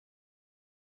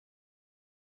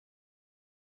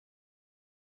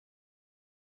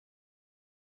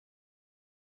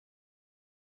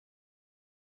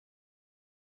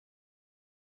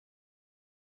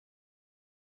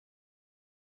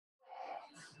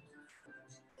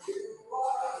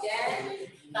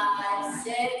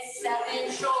6,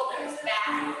 7, shoulders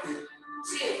back. 2,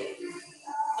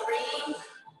 3,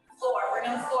 4. We're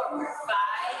going forward.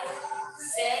 5,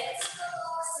 6,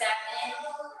 7,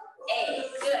 8.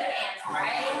 Good. Hands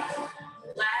right,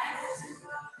 left,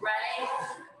 right,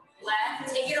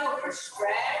 left. Take it over.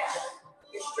 Stretch.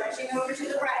 You're stretching over to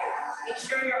the right. Make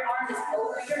sure your arm is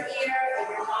over your ear and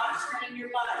you're not turning your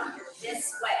body. You're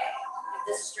this way.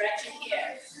 With the stretch in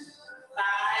here.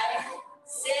 5,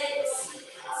 6,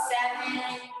 7,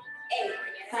 8. We're going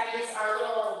to practice our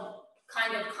little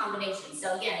kind of combination.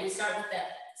 So again, we start with the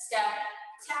step,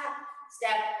 tap,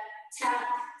 step, tap,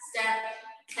 step,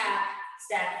 tap,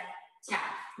 step,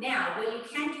 tap. Now, what you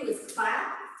can do is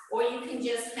clap, or you can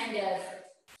just kind of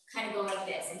go like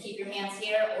this and keep your hands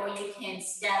here, or you can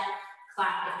step,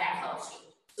 clap if that helps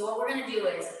you. So what we're going to do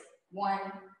is 1,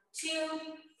 2,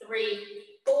 3,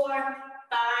 4,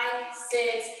 5,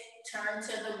 6, turn to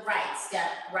the right. Step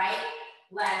right,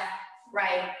 left,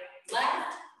 right,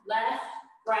 left, left,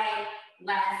 right,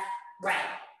 left, right.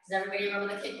 Does everybody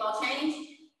remember the kickball change?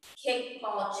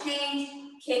 Kickball change,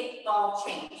 kickball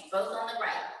change. Both on the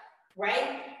right.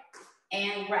 Right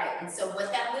and right. And so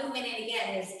what that movement is,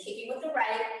 again, is kicking with the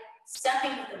right,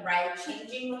 stepping with the right,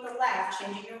 changing with the left,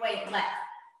 changing your weight left.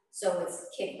 So it's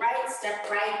kick right, step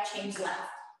right, change left.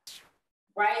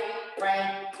 Right,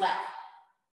 right, left.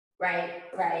 Right,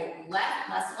 right, left.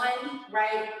 Last one.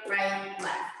 Right, right,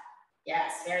 left.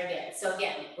 Yes, very good. So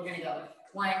again, we're going to go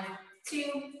 1, 2,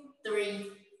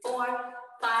 3, 4,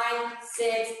 5,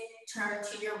 6. Turn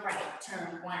to your right.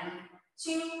 Turn 1,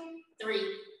 2,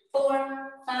 3,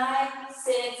 4, 5,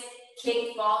 6.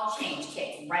 Kick, ball, change.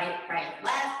 Kick right, right,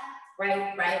 left.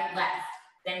 Right, right, left.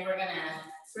 Then we're going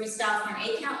to freestyle from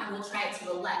 8 count and we'll try it to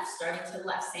the left. Starting to the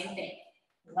left. Same thing.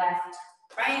 Left,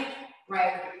 right,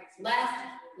 right, left,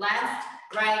 left,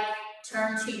 right.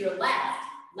 Turn to your left.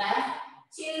 Left,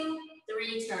 2,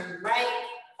 3. Turn right.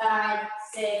 5,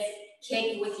 6.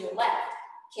 Kick with your left.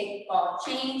 Kick, ball,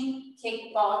 change.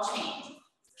 Kick, ball, change.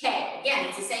 Okay, again,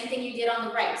 it's the same thing you did on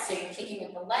the right. So you're kicking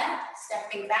with the left,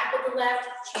 stepping back with the left,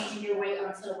 changing your weight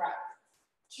onto the right.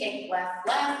 Kick left,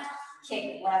 left,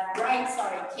 kick left, right.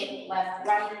 Sorry, kick left,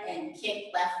 right, and kick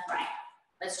left, right.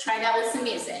 Let's try that with some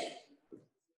music.